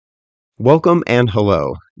Welcome and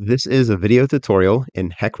hello. This is a video tutorial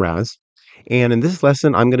in HEC RAS, and in this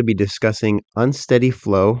lesson I'm going to be discussing unsteady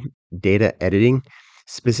flow data editing,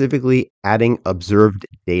 specifically adding observed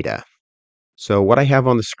data. So what I have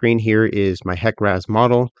on the screen here is my HEC RAS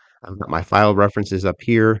model. I've got my file references up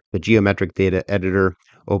here, the geometric data editor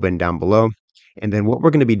open down below, and then what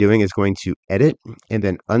we're going to be doing is going to edit and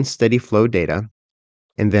then unsteady flow data.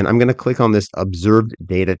 And then I'm going to click on this observed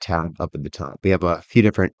data tab up at the top. We have a few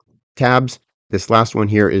different tabs. This last one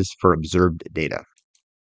here is for observed data.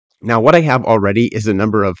 Now, what I have already is a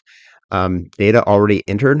number of data already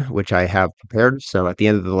entered, which I have prepared. So at the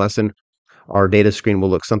end of the lesson, our data screen will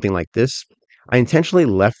look something like this. I intentionally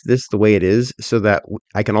left this the way it is so that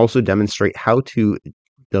I can also demonstrate how to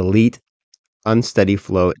delete unsteady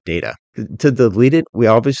flow data. To delete it,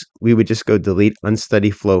 we would just go delete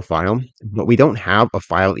unsteady flow file, but we don't have a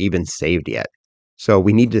file even saved yet. So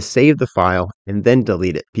we need to save the file and then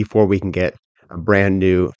delete it before we can get a brand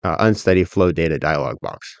new unsteady flow data dialog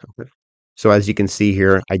box. Okay. So as you can see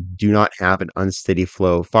here, I do not have an unsteady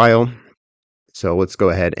flow file. So let's go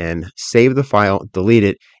ahead and save the file, delete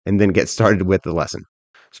it, and then get started with the lesson.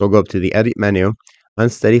 So we'll go up to the edit menu,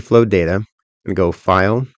 unsteady flow data, and go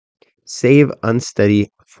file, save unsteady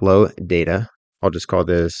flow data. I'll just call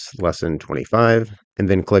this lesson 25 and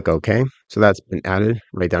then click OK. So that's been added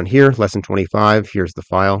right down here, lesson 25. Here's the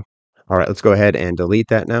file. All right, let's go ahead and delete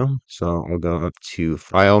that now. So I'll go up to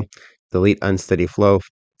File, Delete Unsteady Flow,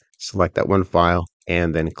 select that one file,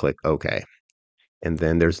 and then click OK. And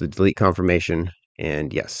then there's the delete confirmation,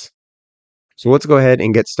 and yes. So let's go ahead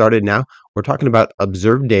and get started now. We're talking about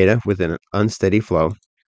observed data within an unsteady flow.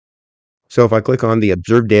 So if I click on the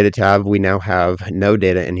Observed Data tab, we now have no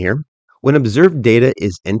data in here. When observed data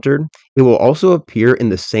is entered, it will also appear in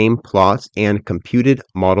the same plots and computed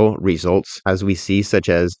model results as we see, such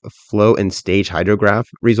as flow and stage hydrograph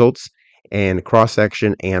results and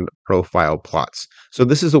cross-section and profile plots. So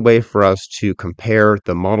this is a way for us to compare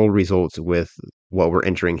the model results with what we're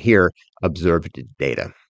entering here, observed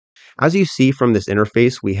data. As you see from this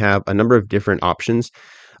interface, we have a number of different options: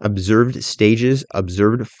 observed stages,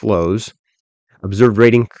 observed flows, observed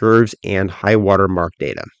rating curves, and high water mark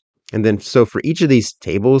data. And then, so for each of these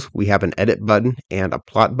tables, we have an edit button and a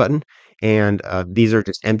plot button. And these are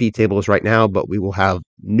just empty tables right now, but we will have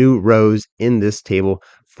new rows in this table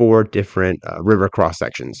for different river cross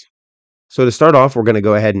sections. So to start off, we're going to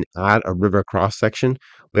go ahead and add a river cross section.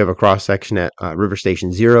 We have a cross section at river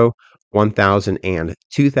station 0, 1000, and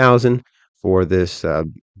 2000 for this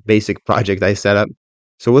basic project I set up.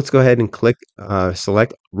 So let's go ahead and click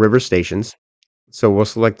select river stations. So we'll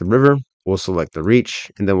select the river, we'll select the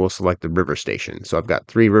reach, and then we'll select the river station. So I've got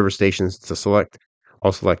 3 river stations to select.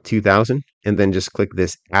 I'll select 2000 and then just click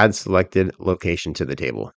this add selected location to the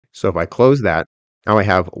table. So if I close that, now I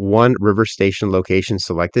have 1 river station location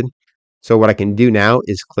selected. So what I can do now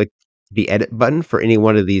is click the edit button for any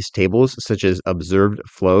one of these tables, such as observed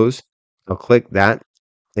flows. I'll click that.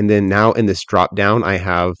 And then now in this drop down, I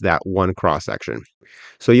have that 1 cross section.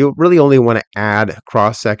 So you'll really only want to add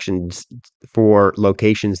cross sections for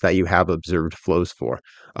locations that you have observed flows for.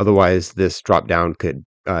 Otherwise, this drop down could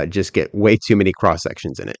just get way too many cross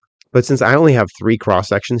sections in it. But since I only have 3 cross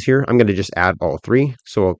sections here, I'm going to just add all 3.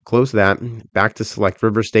 So I'll close that. Back to select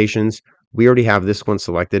river stations. We already have this one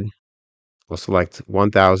selected. We'll select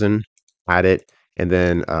 1000, add it, and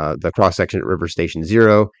then the cross section at river station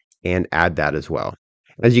 0, and add that as well.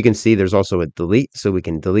 As you can see, there's also a delete, so we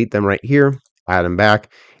can delete them right here, add them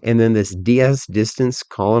back. And then this DS distance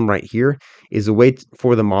column right here is a way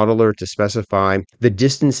for the modeler to specify the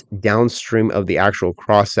distance downstream of the actual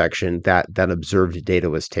cross section that observed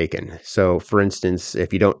data was taken. So for instance,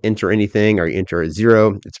 if you don't enter anything or you enter a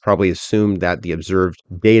 0, it's probably assumed that the observed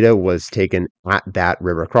data was taken at that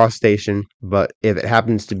river cross station. But if it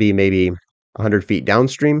happens to be maybe 100 feet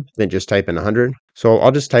downstream, then just type in 100. So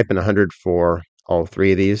I'll just type in 100 for all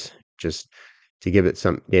 3 of these, just to give it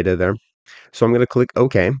some data there. So I'm going to click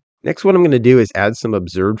OK. Next, what I'm going to do is add some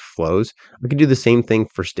observed flows. I can do the same thing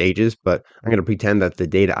for stages, but I'm going to pretend that the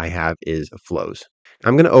data I have is flows.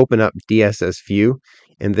 I'm going to open up DSS View,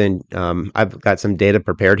 and then I've got some data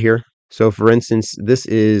prepared here. So for instance, this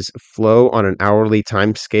is flow on an hourly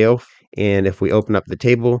time scale. And if we open up the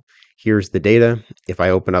table, here's the data. If I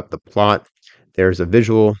open up the plot, there's a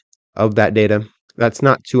visual of that data. That's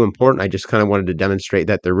not too important. I just kind of wanted to demonstrate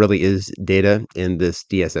that there really is data in this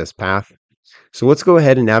DSS path. So let's go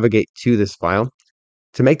ahead and navigate to this file.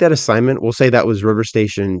 To make that assignment, we'll say that was river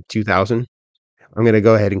station 2000. I'm going to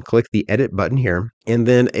go ahead and click the edit button here, and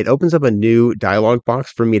then it opens up a new dialog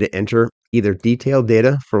box for me to enter either detailed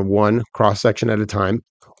data for one cross section at a time,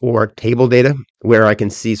 or table data, where I can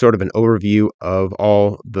see sort of an overview of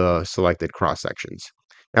all the selected cross sections.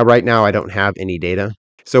 Now, right now, I don't have any data.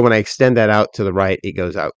 So when I extend that out to the right, it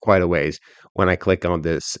goes out quite a ways when I click on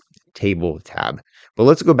this table tab. But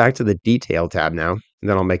let's go back to the detail tab now, and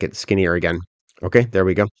then I'll make it skinnier again. Okay, there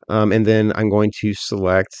we go. And then I'm going to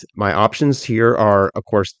select my options here are, of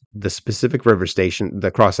course, the specific river station, the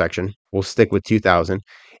cross section. We'll stick with 2000.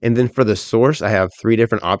 And then for the source, I have three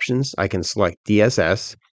different options. I can select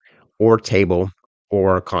DSS or table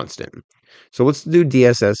or constant. So let's do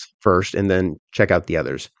DSS first and then check out the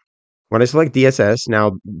others. When I select DSS,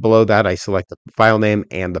 now below that, I select the file name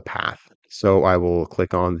and the path. So I will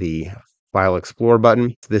click on the File Explorer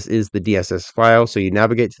button. This is the DSS file. So you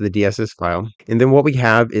navigate to the DSS file. And then what we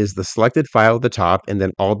have is the selected file at the top and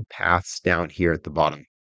then all the paths down here at the bottom.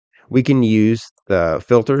 We can use the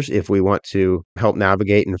filters if we want to help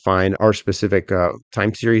navigate and find our specific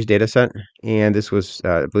time series data set. And this was,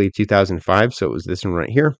 I believe, 2005. So it was this one right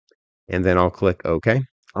here. And then I'll click OK.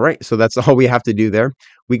 All right, so that's all we have to do there.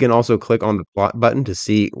 We can also click on the plot button to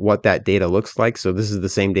see what that data looks like. So this is the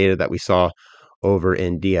same data that we saw over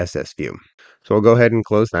in DSS View. So I'll go ahead and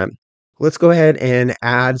close that. Let's go ahead and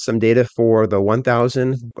add some data for the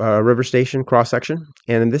 1000 river station cross section.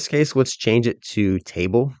 And in this case, let's change it to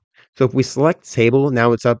table. So if we select table,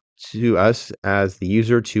 now it's up to us as the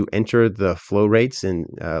user to enter the flow rates, and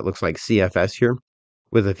it looks like CFS here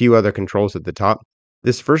with a few other controls at the top.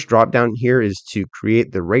 This first drop down here is to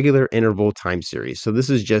create the regular interval time series. So this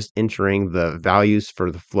is just entering the values for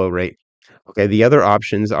the flow rate. Okay, the other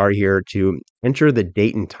options are here to enter the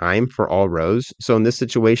date and time for all rows. So in this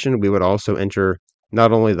situation, we would also enter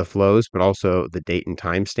not only the flows, but also the date and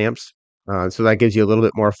time stamps. So that gives you a little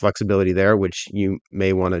bit more flexibility there, which you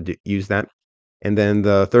may want to use that. And then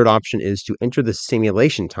the third option is to enter the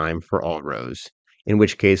simulation time for all rows, in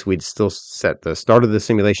which case we'd still set the start of the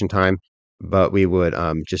simulation time, but we would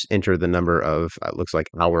just enter the number of, looks like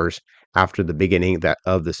hours after the beginning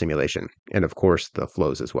of the simulation, and of course the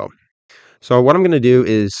flows as well. So what I'm going to do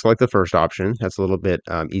is select the first option. That's a little bit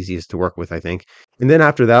easiest to work with, I think. And then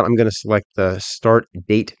after that, I'm going to select the start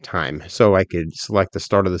date time. So I could select the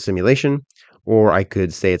start of the simulation, or I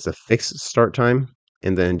could say it's a fixed start time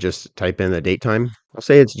and then just type in the date time. I'll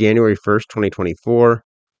say it's January 1st, 2024,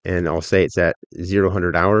 and I'll say it's at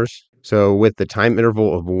 0 hours. So with the time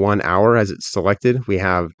interval of 1 hour as it's selected, we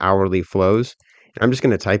have hourly flows. I'm just going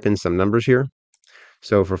to type in some numbers here.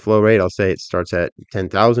 So for flow rate, I'll say it starts at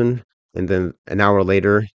 10,000. And then an hour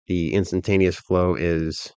later, the instantaneous flow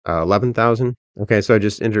is 11,000. Okay, so I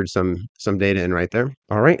just entered some data in right there.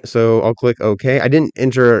 All right, so I'll click OK. I didn't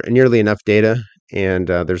enter nearly enough data, and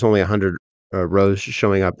there's only 100 rows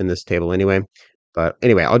showing up in this table anyway. But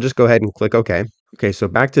anyway, I'll just go ahead and click OK. Okay, so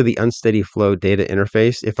back to the unsteady flow data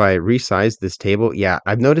interface. If I resize this table, yeah,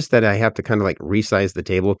 I've noticed that I have to kind of like resize the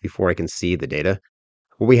table before I can see the data.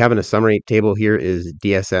 What we have in a summary table here is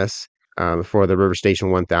DSS. For the River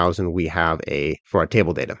Station 1000, we have for our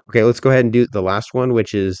table data. Okay, let's go ahead and do the last one,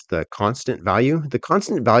 which is the constant value. The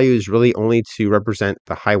constant value is really only to represent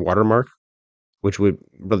the high water mark, which would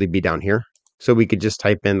really be down here. So we could just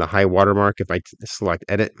type in the high water mark if I select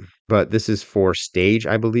edit, but this is for stage,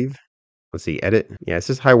 I believe. Let's see, edit. Yeah, it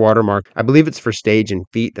says high water mark. I believe it's for stage in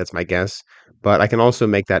feet. That's my guess. But I can also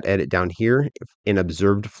make that edit down here in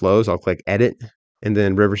observed flows. I'll click edit and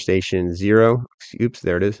then river station 0. Oops,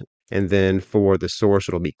 there it is. And then for the source,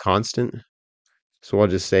 it'll be constant. So I'll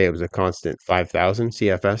just say it was a constant 5000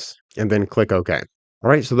 CFS and then click OK. All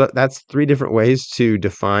right, so that's three different ways to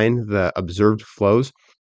define the observed flows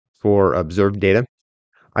for observed data.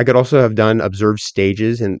 I could also have done observed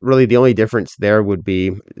stages, and really the only difference there would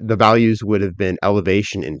be the values would have been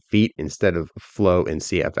elevation in feet instead of flow in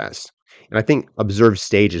CFS. And I think observed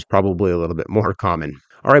stage is probably a little bit more common.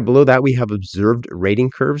 All right, below that we have observed rating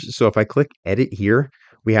curves. So if I click edit here,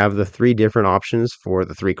 we have the three different options for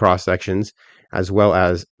the three cross sections, as well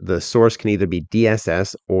as the source can either be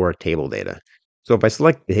DSS or table data. So if I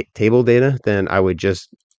select the table data, then I would just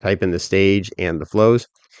type in the stage and the flows.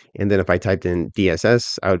 And then if I typed in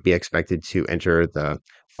DSS, I would be expected to enter the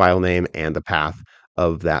file name and the path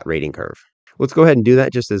of that rating curve. Let's go ahead and do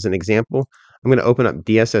that just as an example. I'm going to open up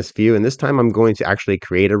DSS View, and this time I'm going to actually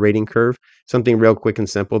create a rating curve, something real quick and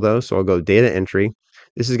simple though. So I'll go data entry.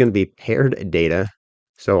 This is going to be paired data.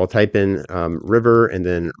 So I'll type in river and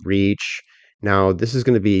then reach. Now this is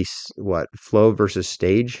going to be what, flow versus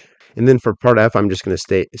stage. And then for part F, I'm just going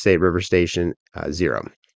to say river station 0.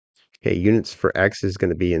 Okay, units for X is going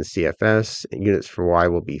to be in CFS, and units for Y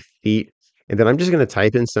will be feet. And then I'm just going to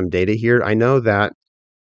type in some data here. I know that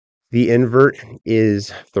The invert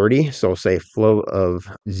is 30, so I'll say flow of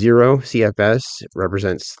 0 CFS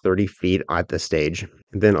represents 30 feet at the stage.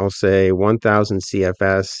 And then I'll say 1000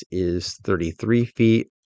 CFS is 33 feet.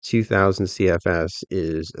 2000 CFS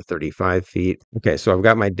is 35 feet. Okay, so I've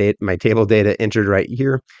got my table data entered right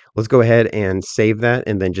here. Let's go ahead and save that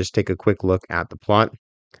and then just take a quick look at the plot.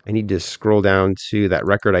 I need to scroll down to that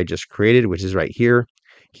record I just created, which is right here.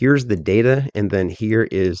 Here's the data, and then here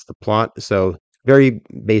is the plot. So very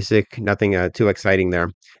basic, nothing too exciting there.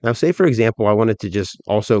 Now, say for example, I wanted to just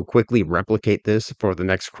also quickly replicate this for the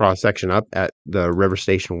next cross section up at the River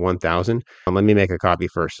Station 1000. Let me make a copy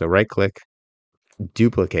first. So right click,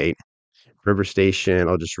 duplicate, River Station.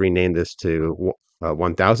 I'll just rename this to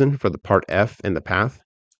 1000 for the part F in the path.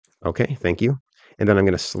 Okay, thank you. And then I'm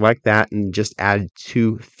going to select that and just add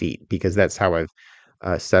 2 feet because that's how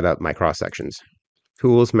I've set up my cross sections.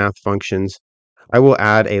 Tools, math functions. I will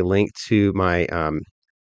add a link to my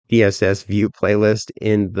DSS view playlist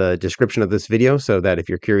in the description of this video so that if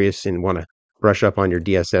you're curious and want to brush up on your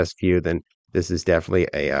DSS view, then this is definitely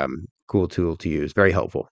a cool tool to use. Very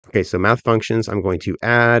helpful. Okay, so math functions, I'm going to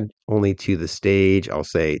add only to the stage. I'll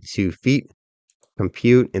say 2 feet,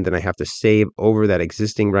 compute, and then I have to save over that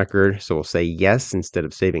existing record. So we'll say yes instead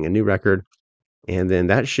of saving a new record. And then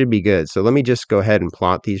that should be good. So let me just go ahead and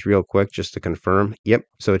plot these real quick just to confirm. Yep,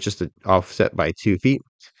 so it's just offset by 2 feet.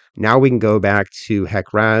 Now we can go back to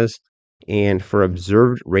HEC RAS, and for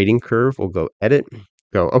observed rating curve, we'll go edit.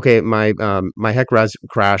 Go. Okay, my HEC RAS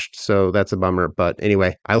crashed, so that's a bummer. But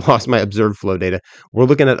anyway, I lost my observed flow data. We're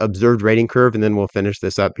looking at observed rating curve, and then we'll finish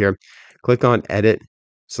this up here. Click on edit,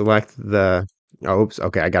 select the. Oh, oops.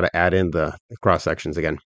 Okay, I got to add in the cross sections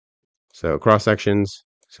again. So cross sections.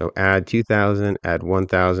 So add 2000, add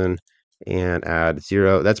 1000, and add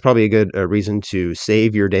 0. That's probably a good reason to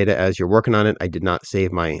save your data as you're working on it. I did not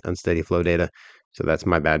save my unsteady flow data, so that's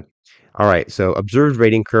my bad. All right, so observed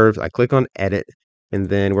rating curves. I click on edit, and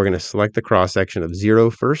then we're going to select the cross section of 0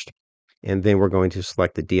 first, and then we're going to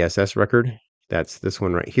select the DSS record. That's this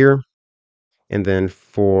one right here. And then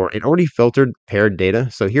for it already filtered paired data.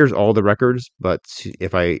 So here's all the records, but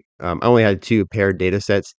if I only had 2 paired data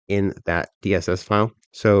sets in that DSS file.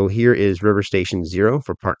 So here is River Station 0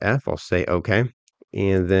 for part F. I'll say OK.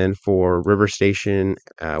 And then for River Station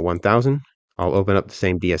 1000, I'll open up the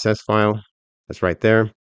same DSS file. That's right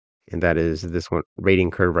there. And that is this one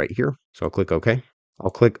rating curve right here. So I'll click OK. I'll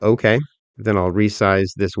click OK. Then I'll resize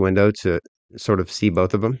this window to sort of see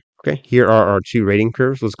both of them. Okay, here are our 2 rating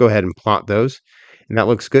curves. Let's go ahead and plot those. And that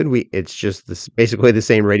looks good. It's just this basically the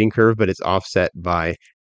same rating curve, but it's offset by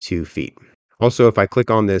 2 feet. Also, if I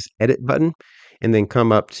click on this edit button and then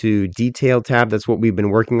come up to detail tab, that's what we've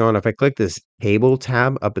been working on. If I click this table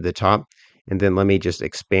tab up at the top, and then let me just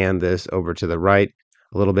expand this over to the right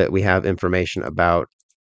a little bit, we have information about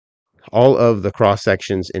all of the cross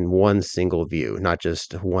sections in one single view, not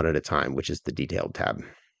just one at a time, which is the detailed tab.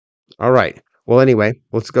 All right. Well, anyway,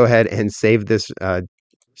 let's go ahead and save this,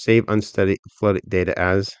 save unsteady flow data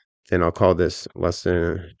as, then I'll call this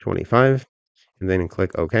lesson 25, and then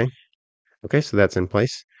click OK. Okay, so that's in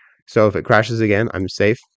place. So if it crashes again, I'm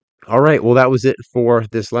safe. All right, well, that was it for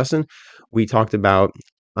this lesson. We talked about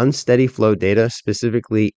unsteady flow data,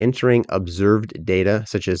 specifically entering observed data,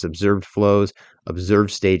 such as observed flows,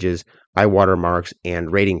 observed stages, high water marks,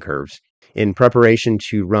 and rating curves, in preparation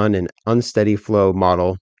to run an unsteady flow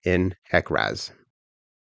model in HEC RAS.